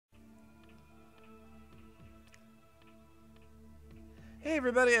Hey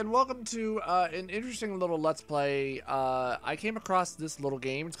everybody, and welcome to an interesting little Let's Play. I came across this little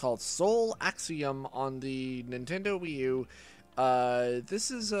game. It's called Soul Axiom on the Nintendo Wii U.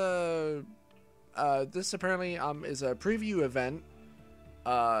 This apparently is a preview event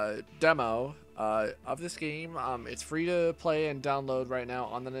demo of this game. It's free to play and download right now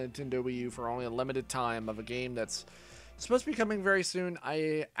on the Nintendo Wii U for only a limited time of a game that's supposed to be coming very soon.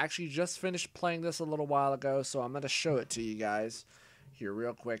 I actually just finished playing this a little while ago, so I'm going to show it to you guys here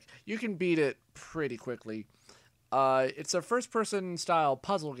real quick. You can beat it pretty quickly. It's a first-person style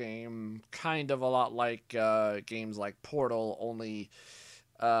puzzle game, kind of a lot like games like Portal, only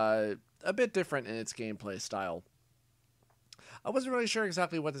a bit different in its gameplay style. I wasn't really sure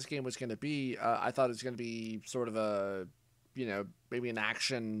exactly what this game was going to be. I thought it was going to be sort of a, maybe an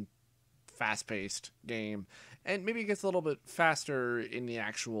action, fast-paced game, and maybe it gets a little bit faster in the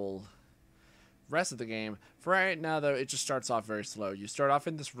actual rest of the game. For right now, though, it just starts off very slow. You start off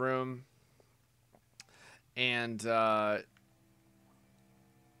in this room, and I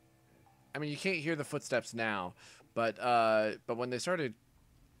mean, you can't hear the footsteps now, but when they started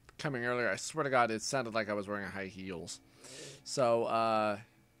coming earlier, I swear to God, it sounded like I was wearing high heels. So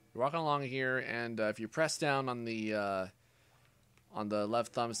you're walking along here, and if you press down on the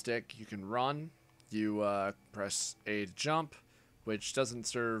left thumbstick, you can run. You press A to jump, which doesn't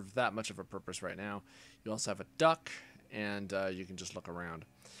serve that much of a purpose right now. You also have a duck, and you can just look around.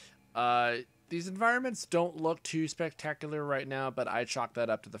 These environments don't look too spectacular right now, but I chalk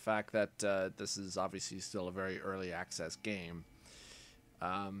that up to the fact that this is obviously still a very early access game.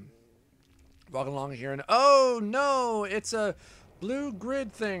 Walking along here, and oh no, it's a blue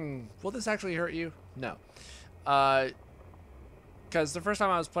grid thing. Will this actually hurt you? No. Because the first time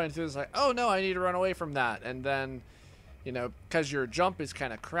I was playing through this, like, oh no, I need to run away from that. And then, because your jump is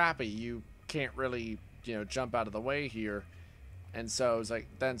kind of crappy, you can't really, jump out of the way here. And so it's like,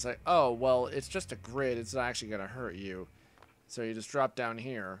 oh, well, it's just a grid. It's not actually going to hurt you. So you just drop down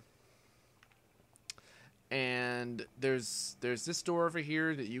here. And there's this door over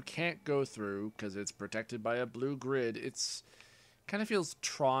here that you can't go through because it's protected by a blue grid. It's kind of feels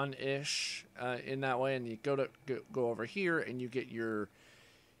Tron-ish in that way. And you go over here and you get your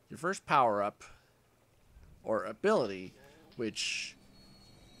first power-up or ability, which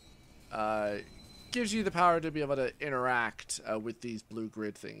gives you the power to be able to interact with these blue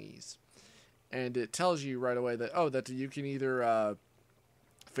grid thingies. And it tells you right away that, that you can either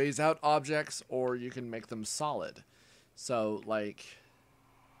phase out objects or you can make them solid. So, like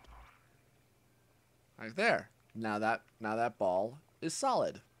there. Now that ball is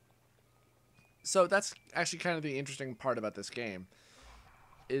solid. So that's actually kind of the interesting part about this game,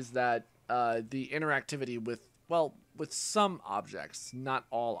 is that the interactivity with some objects, not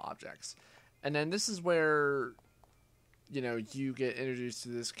all objects. And then this is where, you get introduced to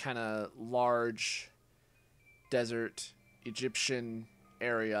this kind of large desert Egyptian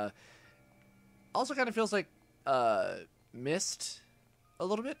area. Also kind of feels like Myst a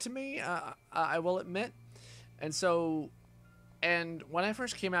little bit to me, I will admit. And when I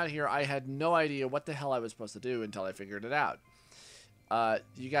first came out here, I had no idea what the hell I was supposed to do until I figured it out.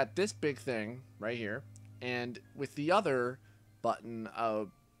 You got this big thing right here, and with the other button,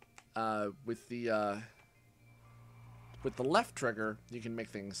 with the left trigger, you can make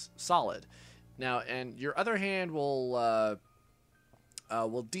things solid. Now, and your other hand will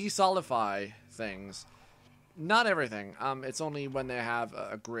desolidify things. Not everything. It's only when they have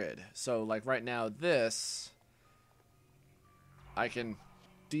a grid. So, like right now, this, I can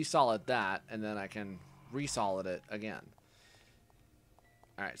desolid that, and then I can resolid it again.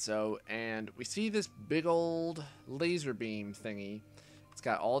 Alright, so, and we see this big old laser beam thingy. It's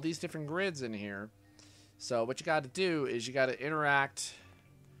got all these different grids in here. So what you got to do is you got to interact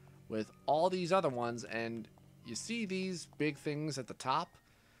with all these other ones, and you see these big things at the top?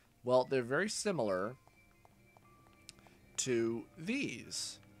 Well, they're very similar to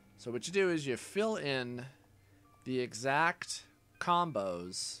these. So what you do is you fill in the exact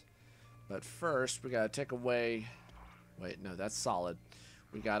combos, but first we got to take away... Wait, no, that's solid.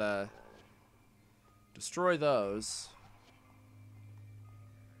 We got to destroy those.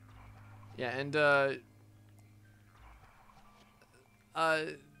 Yeah, and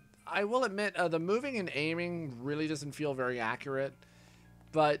I will admit, the moving and aiming really doesn't feel very accurate,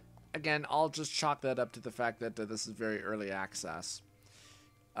 but again, I'll just chalk that up to the fact that this is very early access.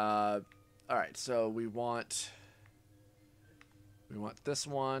 Alright, so we want this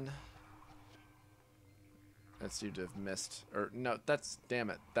one. That seemed to have missed, or no,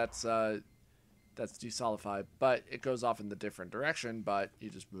 damn it, that's desolidified, but it goes off in the different direction, but you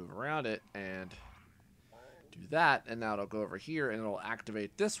just move around it, and Do that, and now it'll go over here, and it'll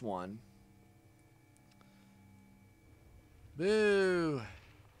activate this one. Boo!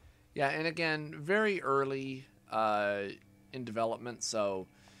 Yeah, and again, very early in development, so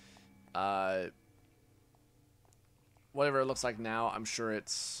whatever it looks like now, I'm sure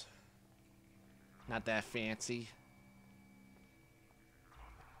it's not that fancy.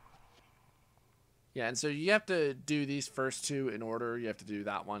 Yeah, and so you have to do these first two in order. You have to do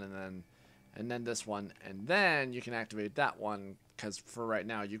that one, and then this one, and then you can activate that one, because for right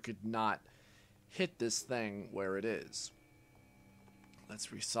now, you could not hit this thing where it is. Let's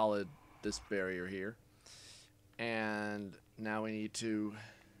resolid this barrier here. And now we need to...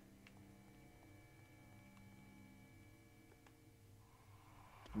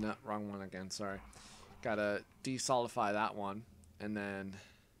 No, wrong one again, sorry. Gotta desolidify that one, and then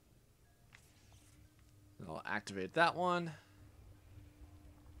I'll activate that one.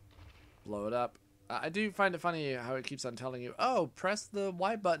 Blow it up. I do find it funny how it keeps on telling you, oh, press the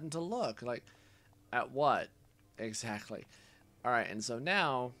Y button to look. Like, at what? Exactly. Alright, and so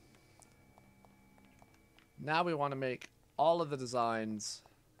now we want to make all of the designs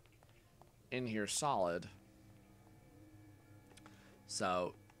in here solid.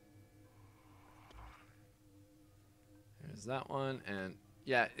 So, there's that one, and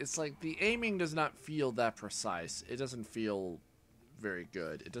yeah, it's like the aiming does not feel that precise. It doesn't feel very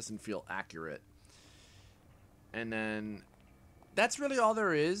good. It doesn't feel accurate. And then that's really all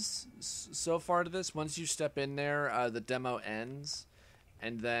there is so far to this. Once you step in there, the demo ends,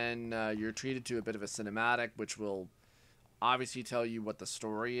 and then you're treated to a bit of a cinematic, which will obviously tell you what the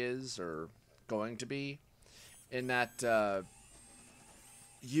story is, or going to be, in that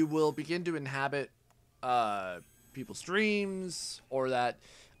you will begin to inhabit people's dreams, or that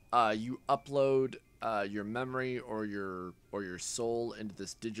you upload your memory or your soul into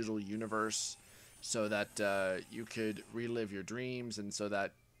this digital universe, so that you could relive your dreams, and so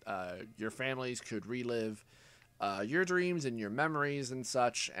that your families could relive your dreams and your memories and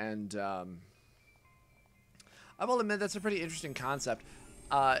such. And I will admit that's a pretty interesting concept.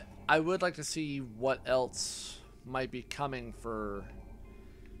 I would like to see what else might be coming for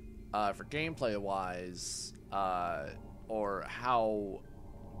gameplay wise, or how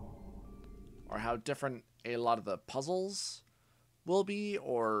different a lot of the puzzles will be,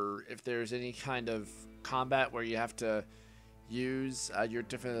 or if there's any kind of combat where you have to use your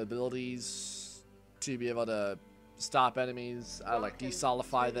different abilities to be able to stop enemies, like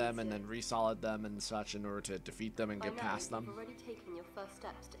desolidify them and then resolid them and such in order to defeat them and get past them. You've already taken your first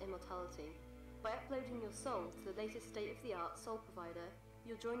steps to immortality. By uploading your soul to the latest state-of-the-art soul provider,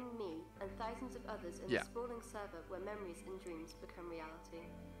 you're joining me and thousands of others in the sprawling server where memories and dreams become reality.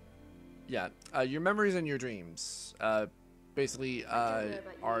 Yeah, your memories and your dreams basically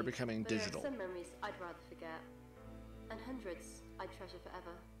are becoming digital. There are some memories I'd rather forget, and hundreds I'd treasure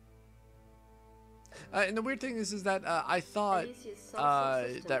forever. And the weird thing is that I thought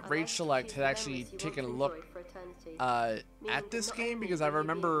that Rage Select had actually taken a look at this game, because I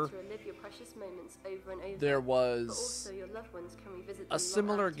remember there was a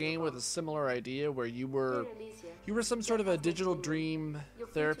similar game with a similar idea where you were some sort of a digital dream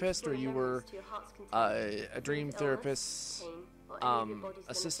therapist, or you were a dream therapist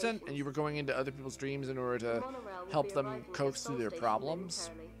assistant, and you were going into other people's dreams in order to help them coax through their problems.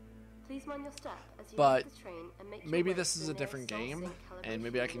 But maybe this is a different game, and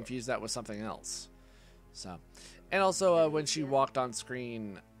maybe I confused that with something else. So, and also when she walked on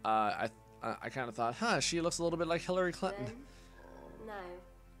screen, I kind of thought, huh, she looks a little bit like Hillary Clinton. Then,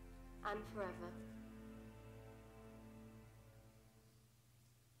 now, and forever.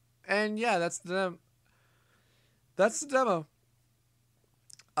 And yeah, that's the demo.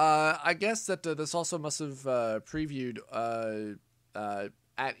 I guess that this also must have previewed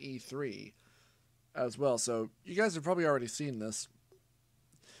at E3 as well, so you guys have probably already seen this.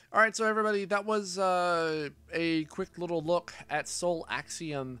 Alright, so everybody, that was a quick little look at Soul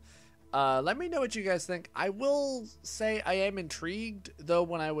Axiom. Let me know what you guys think. I will say I am intrigued, though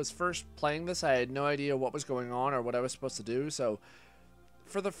when I was first playing this, I had no idea what was going on or what I was supposed to do, so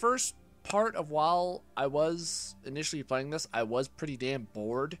for the first part of while I was initially playing this, I was pretty damn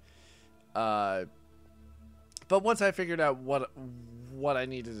bored. But once I figured out what I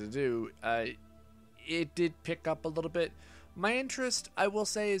needed to do, it did pick up a little bit. My interest, I will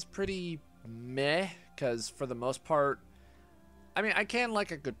say, is pretty meh, because for the most part, I mean, I can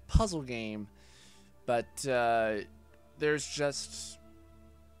like a good puzzle game, but there's just,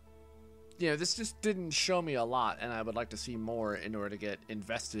 this just didn't show me a lot, and I would like to see more in order to get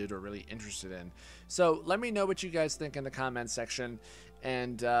invested or really interested in. So let me know what you guys think in the comments section,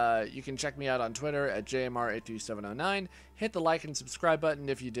 And you can check me out on Twitter at JMR82709. Hit the like and subscribe button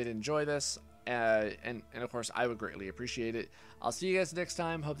if you did enjoy this. And of course, I would greatly appreciate it. I'll see you guys next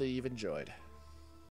time. Hope that you've enjoyed.